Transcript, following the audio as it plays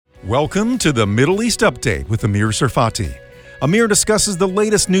Welcome to the Middle East Update with Amir Tsarfati. Amir discusses the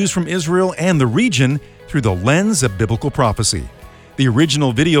latest news from Israel and the region through the lens of biblical prophecy. The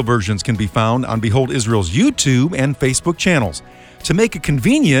original video versions can be found on Behold Israel's YouTube and Facebook channels. To make it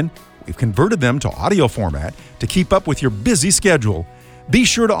convenient, we've converted them to audio format to keep up with your busy schedule. Be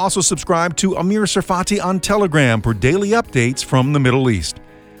sure to also subscribe to Amir Tsarfati on Telegram for daily updates from the Middle East.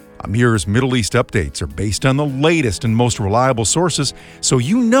 Amir's Middle East updates are based on the latest and most reliable sources, so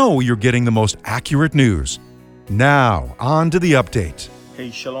you know you're getting the most accurate news. Now, on to the update.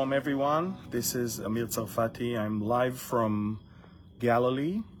 Hey, shalom everyone. This is Amir Tsarfati. I'm live from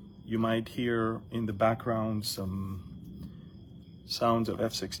Galilee. You might hear in the background some sounds of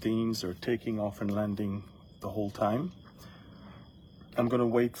F-16s. They're taking off and landing the whole time. I'm going to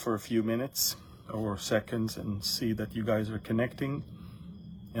wait for a few minutes or seconds and see that you guys are connecting.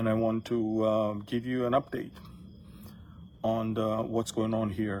 And I want to give you an update on what's going on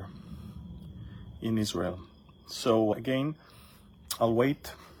here in Israel. So again, I'll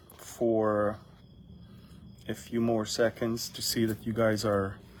wait for a few more seconds to see that you guys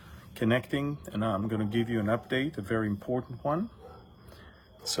are connecting, and I'm going to give you an update, a very important one.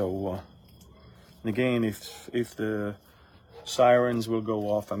 So again, if the sirens will go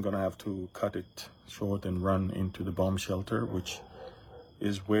off, I'm going to have to cut it short and run into the bomb shelter, which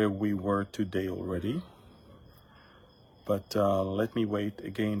is where we were today already. But let me wait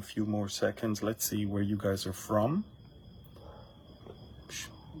again a few more seconds. Let's see where you guys are from.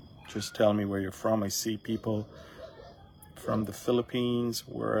 Just tell me where you're from. I see people from the Philippines.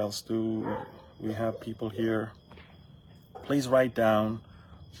 Where else do we have people here? Please write down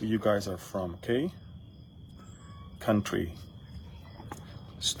where you guys are from, okay? Country,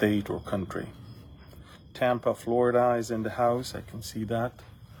 state or country. Tampa, Florida is in the house. I can see that.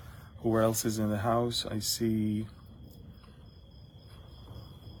 Who else is in the house? I see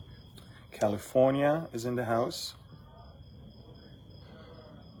California is in the house.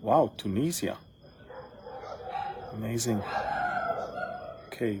 Wow, Tunisia. Amazing.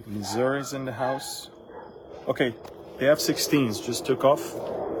 Okay, Missouri is in the house. Okay, the F-16s just took off.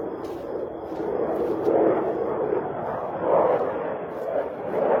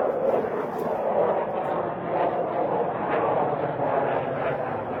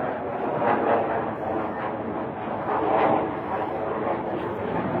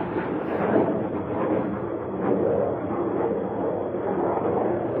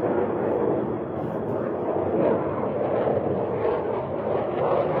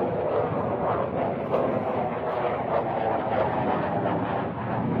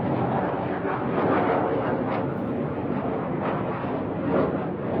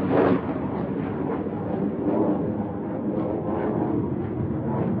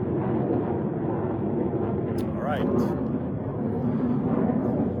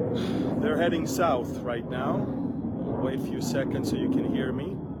 They're heading south right now. I'll wait a few seconds so you can hear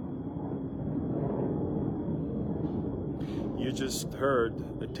me. You just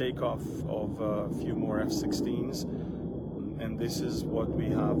heard the takeoff of a few more F-16s, and this is what we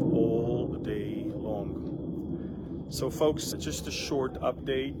have all day long. So folks, just a short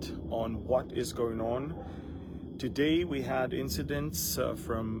update on what is going on. Today we had incidents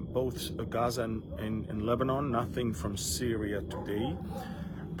from both Gaza and Lebanon, nothing from Syria today.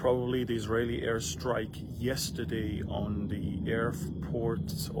 Probably the Israeli airstrike yesterday on the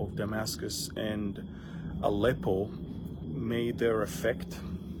airports of Damascus and Aleppo made their effect.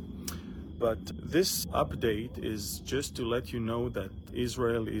 But this update is just to let you know that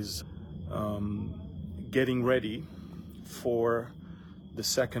Israel is getting ready for the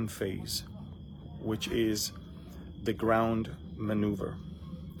second phase, which is the ground maneuver.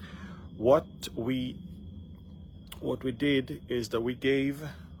 What we did is that we gave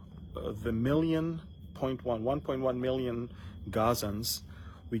the 1.1 million Gazans,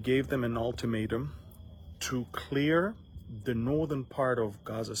 we gave them an ultimatum to clear the northern part of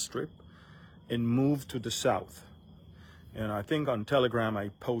Gaza Strip and move to the south. And I think on Telegram I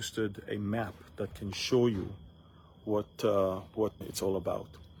posted a map that can show you what it's all about.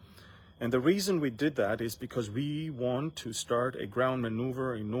 And the reason we did that is because we want to start a ground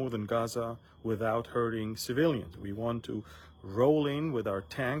maneuver in northern Gaza without hurting civilians. We want to roll in with our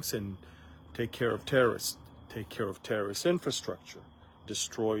tanks and take care of terrorists, take care of terrorist infrastructure,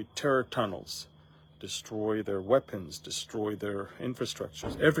 destroy terror tunnels, destroy their weapons, destroy their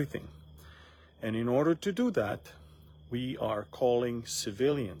infrastructures, everything. And in order to do that, we are calling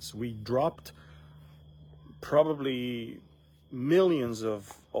civilians. We dropped probably millions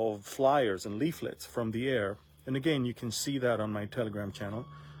of flyers and leaflets from the air. And again, you can see that on my Telegram channel.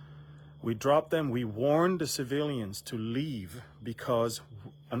 We dropped them. We warned the civilians to leave because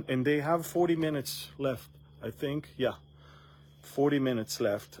and they have 40 minutes left, I think. Yeah, 40 minutes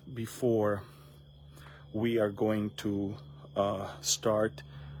left before we are going to start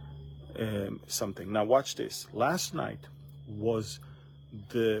something. Now watch this. Last night was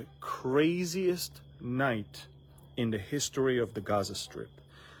the craziest night in the history of the Gaza Strip.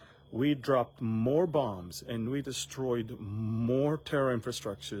 We dropped more bombs and we destroyed more terror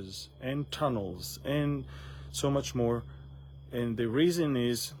infrastructures and tunnels and so much more. And the reason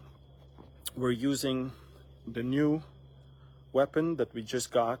is we're using the new weapon that we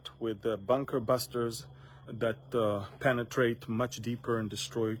just got with the bunker busters that penetrate much deeper and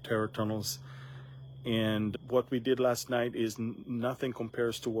destroy terror tunnels. And what we did last night is nothing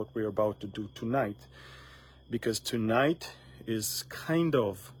compares to what we're about to do tonight, because tonight is kind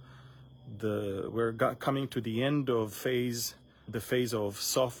of we're coming to the end of the phase of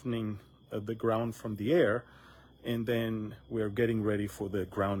softening the ground from the air, and then we're getting ready for the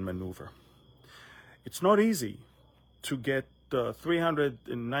ground maneuver. It's not easy to get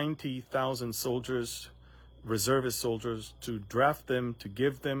 390,000 soldiers, reservist soldiers, to draft them, to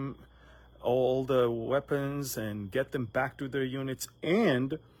give them all the weapons and get them back to their units,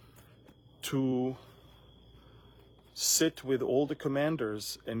 and to sit with all the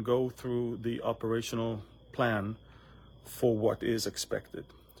commanders and go through the operational plan for what is expected.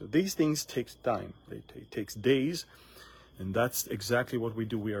 So these things take time. It takes days, and that's exactly what we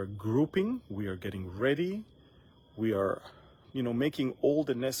do. We are grouping, we are getting ready, we are making all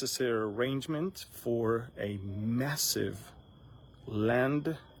the necessary arrangements for a massive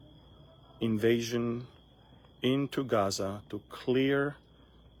land invasion into Gaza to clear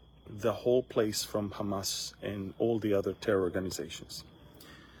the whole place from Hamas and all the other terror organizations.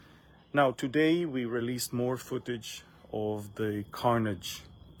 Now, today we released more footage of the carnage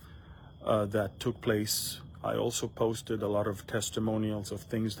that took place. I also posted a lot of testimonials of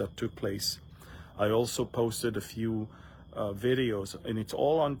things that took place. I also posted a few videos, and it's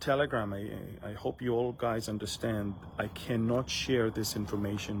all on Telegram. I hope you all guys understand I cannot share this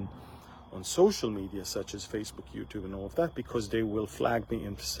information on social media such as Facebook, YouTube, and all of that, because they will flag me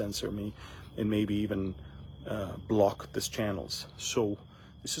and censor me and maybe even block these channels. So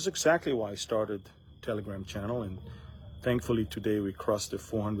this is exactly why I started Telegram channel, and thankfully today we crossed the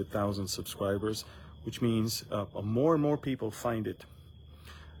 400,000 subscribers, which means more and more people find it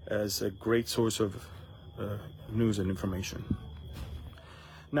as a great source of news and information.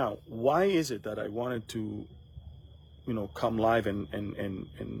 Now, why is it that I wanted to come live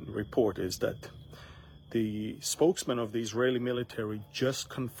and report is that the spokesman of the Israeli military just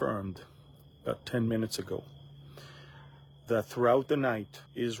confirmed about 10 minutes ago that throughout the night,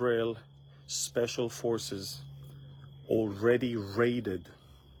 Israel special forces already raided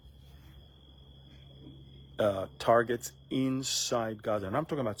targets inside Gaza. And I'm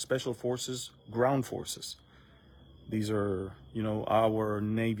talking about special forces, ground forces. These are, our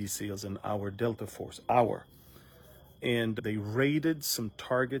Navy SEALs and our Delta Force, and they raided some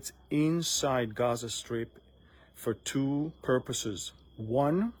targets inside Gaza Strip for two purposes.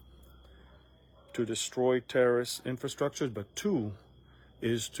 One, to destroy terrorist infrastructures, but two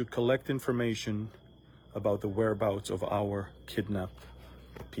is to collect information about the whereabouts of our kidnapped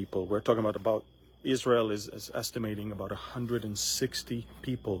people. We're talking about Israel is estimating about 160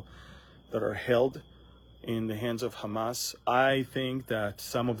 people that are held in the hands of Hamas. I think that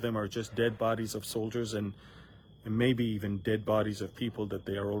some of them are just dead bodies of soldiers, and maybe even dead bodies of people that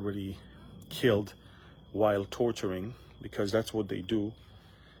they are already killed while torturing, because that's what they do.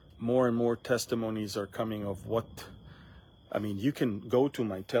 More and more testimonies are coming of you can go to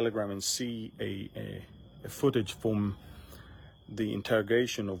my Telegram and see a footage from the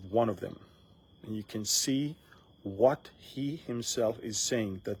interrogation of one of them. And you can see what he himself is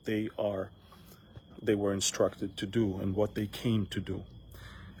saying that they were instructed to do and what they came to do.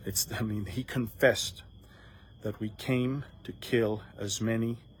 He confessed that we came to kill as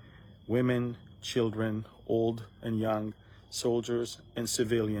many women, children, old and young, soldiers and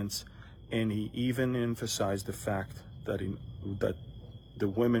civilians, and he even emphasized the fact that the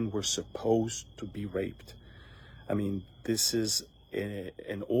women were supposed to be raped. This is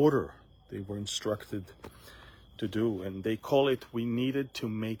an order they were instructed to do, and they call it, we needed to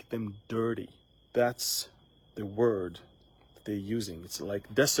make them dirty. That's the word they're using. It's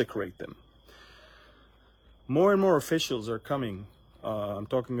like desecrate them. More and more officials are coming. I'm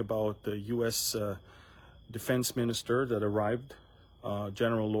talking about the U.S. Defense Minister that arrived,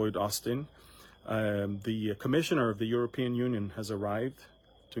 General Lloyd Austin. The Commissioner of the European Union has arrived,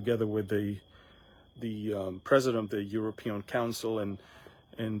 together with the President of the European Council, and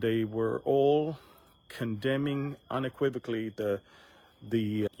they were all condemning unequivocally the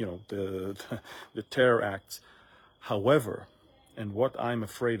the the terror acts. However, and what I'm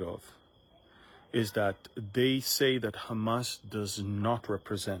afraid of is that they say that Hamas does not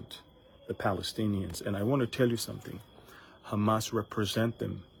represent the Palestinians. And I want to tell you something. Hamas represent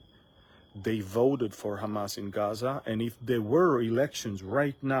them. They voted for Hamas in Gaza, and if there were elections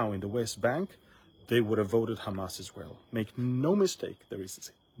right now in the West Bank, they would have voted Hamas as well. Make no mistake, there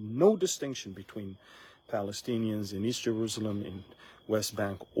is no distinction between Palestinians in East Jerusalem, in West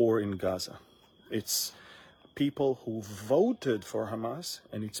Bank, or in Gaza. It's people who voted for Hamas,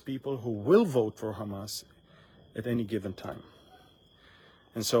 and it's people who will vote for Hamas at any given time.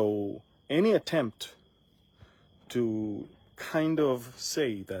 And so any attempt to kind of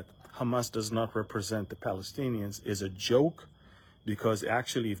say that Hamas does not represent the Palestinians is a joke, because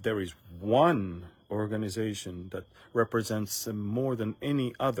actually if there is one organization that represents them more than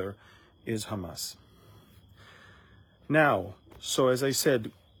any other, is Hamas. Now, so as I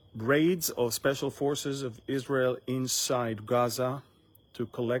said, raids of special forces of Israel inside Gaza to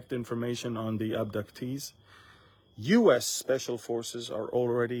collect information on the abductees. U.S. special forces are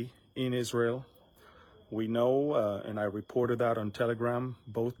already in Israel. We know, and I reported that on Telegram,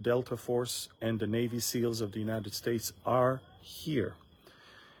 both Delta Force and the Navy SEALs of the United States are here.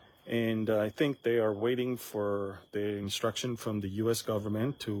 And I think they are waiting for the instruction from the U.S.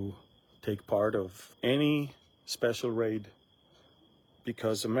 government to take part of any special raid,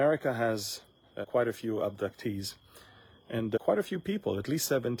 because America has quite a few abductees and quite a few people, at least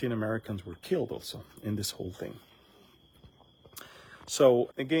 17 Americans were killed also in this whole thing.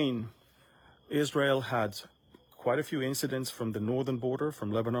 So again, Israel had quite a few incidents from the northern border,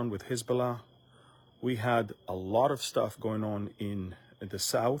 from Lebanon with Hezbollah. We had a lot of stuff going on in the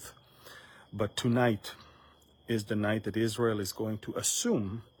south, but tonight is the night that Israel is going to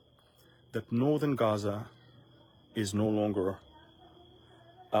assume that northern Gaza is no longer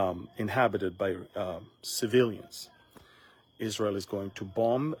inhabited by civilians. Israel is going to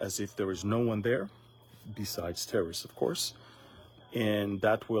bomb as if there is no one there, besides terrorists, of course. And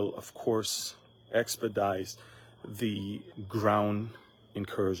that will, of course, expedite the ground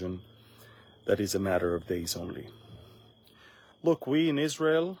incursion that is a matter of days only. Look, we in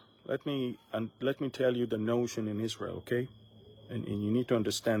Israel, let me tell you the notion in Israel, okay? And you need to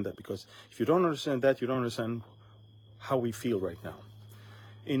understand that, because if you don't understand that, you don't understand how we feel right now.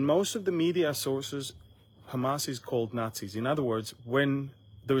 In most of the media sources, Hamas is called Nazis. In other words, when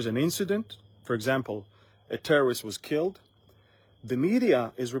there is an incident, for example, a terrorist was killed, the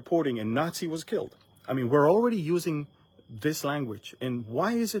media is reporting a Nazi was killed. I mean, we're already using this language. And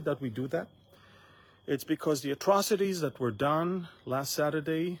why is it that we do that? It's because the atrocities that were done last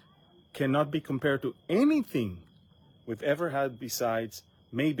Saturday cannot be compared to anything we've ever had besides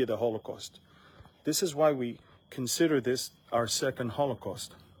maybe the Holocaust. This is why we consider this our second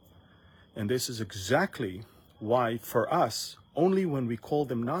Holocaust. And this is exactly why, for us, only when we call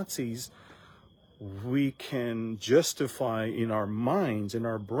them Nazis, we can justify in our minds, in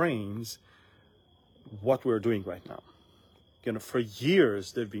our brains, what we're doing right now. You know, for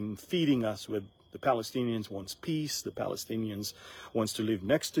years, they've been feeding us with the Palestinians wants peace, the Palestinians wants to live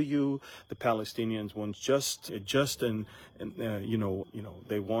next to you, the Palestinians want just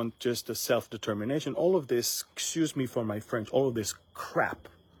they want just a self-determination. All of this, excuse me for my French, all of this crap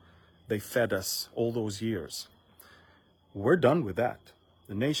they fed us all those years. We're done with that.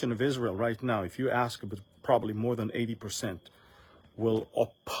 The nation of Israel right now, if you ask, but probably more than 80% will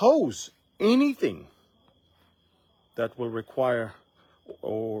oppose anything that will require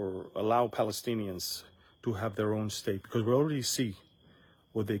or allow Palestinians to have their own state, because we already see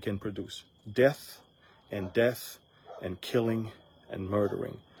what they can produce. Death and killing and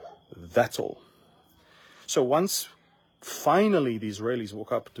murdering. That's all. So once finally the Israelis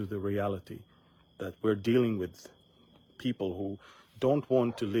woke up to the reality that we're dealing with people who don't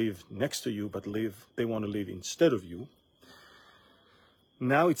want to live next to you, but they want to live instead of you,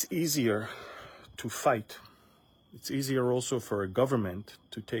 now it's easier to fight. It's easier also for a government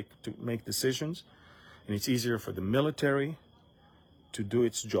to make decisions, and it's easier for the military to do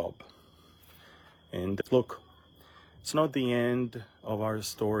its job. And look, it's not the end of our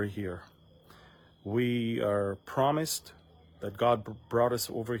story here. We are promised that God brought us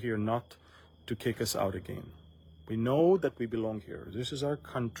over here not to kick us out again. We know that we belong here. This is our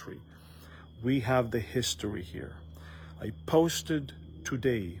country. We have the history here. I posted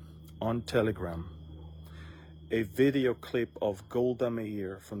today on Telegram a video clip of Golda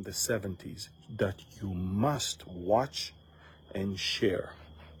Meir from the 70s that you must watch and share.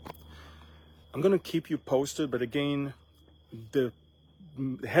 I'm going to keep you posted, but again, the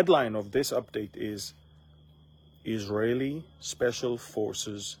headline of this update is Israeli special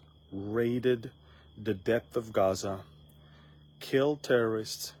forces raided the depth of Gaza, killed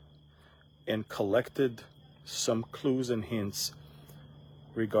terrorists, and collected some clues and hints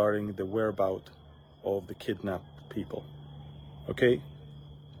regarding the whereabouts of the kidnapped people. Okay?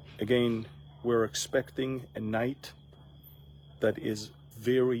 Again, we're expecting a night that is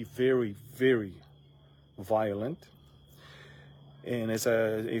very, very, very violent. And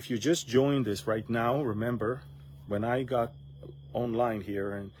if you just joined this right now, remember, when I got online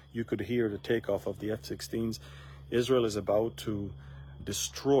here and you could hear the takeoff of the F-16s, Israel is about to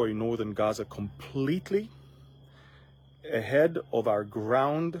destroy northern Gaza completely ahead of our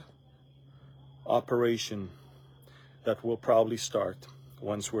ground operation that will probably start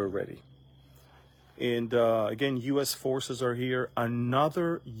once we're ready. And again, U.S. forces are here.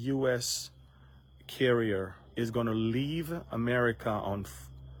 Another U.S. carrier is going to leave America on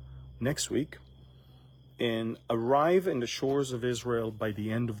next week and arrive in the shores of Israel by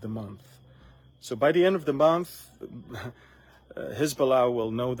the end of the month. So by the end of the month, Hezbollah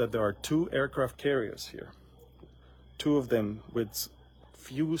will know that there are 2 aircraft carriers here. 2 of them with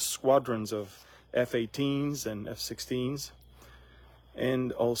few squadrons of F-18s and F-16s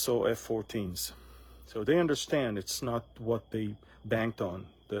and also F-14s. So they understand it's not what they banked on.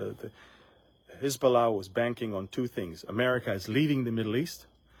 The Hezbollah was banking on 2 things. America is leaving the Middle East,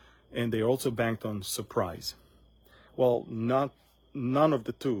 and they also banked on surprise. Well, none of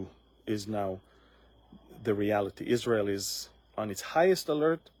the 2 is now the reality. Israel is on its highest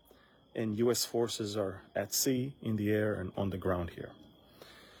alert, and U.S. forces are at sea, in the air, and on the ground here.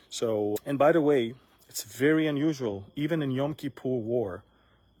 So, and by the way, it's very unusual. Even in Yom Kippur War,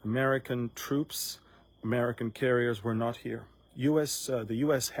 American troops, American carriers were not here. The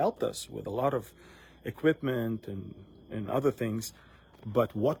U.S. helped us with a lot of equipment and other things,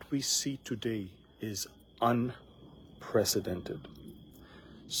 but what we see today is unprecedented.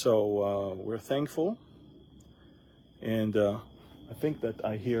 So we're thankful, and I think that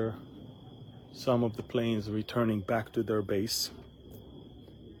I hear some of the planes returning back to their base.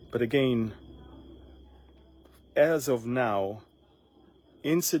 But again, as of now,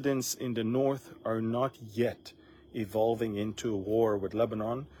 incidents in the north are not yet evolving into a war with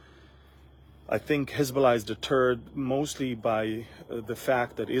Lebanon. I think Hezbollah is deterred mostly by the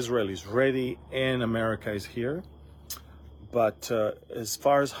fact that Israel is ready and America is here. But as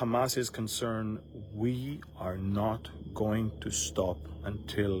far as Hamas is concerned, we are not going to stop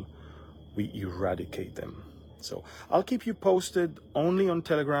until we eradicate them. So I'll keep you posted only on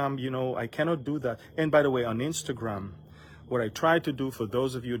Telegram. You know, I cannot do that. And by the way, on Instagram, what I try to do for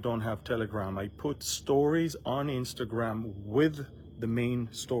those of you who don't have Telegram, I put stories on Instagram with the main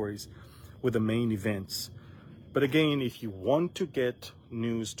stories, with the main events. But again, if you want to get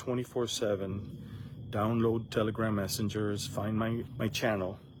news 24/7, download Telegram messengers, find my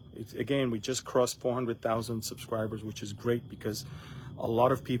channel. Again, we just crossed 400,000 subscribers, which is great because a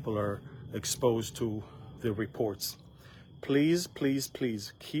lot of people are exposed to the reports. Please, please,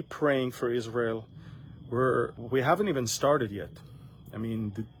 please keep praying for Israel. We haven't even started yet. I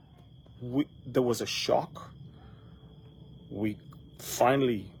mean, there was a shock. We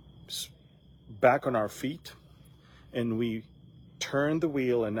finally back on our feet, and we turned the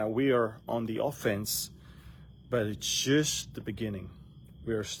wheel, and now we are on the offense. But it's just the beginning.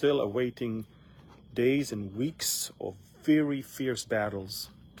 We are still awaiting days and weeks of very fierce battles.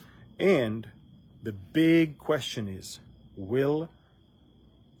 And the big question is, will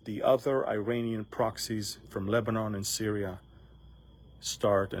the other Iranian proxies from Lebanon and Syria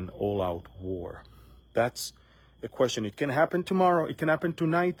start an all-out war? That's a question. It can happen tomorrow. It can happen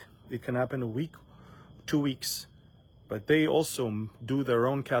tonight. It can happen a week, 2 weeks. But they also do their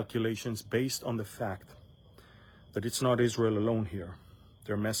own calculations based on the fact that it's not Israel alone here.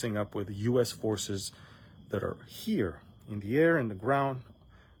 They're messing up with U.S. forces that are here in the air, in the ground,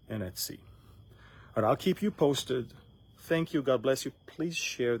 and at sea. But I'll keep you posted. Thank you. God bless you. Please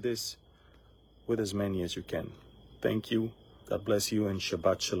share this with as many as you can. Thank you. God bless you, and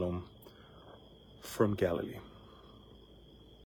Shabbat Shalom from Galilee.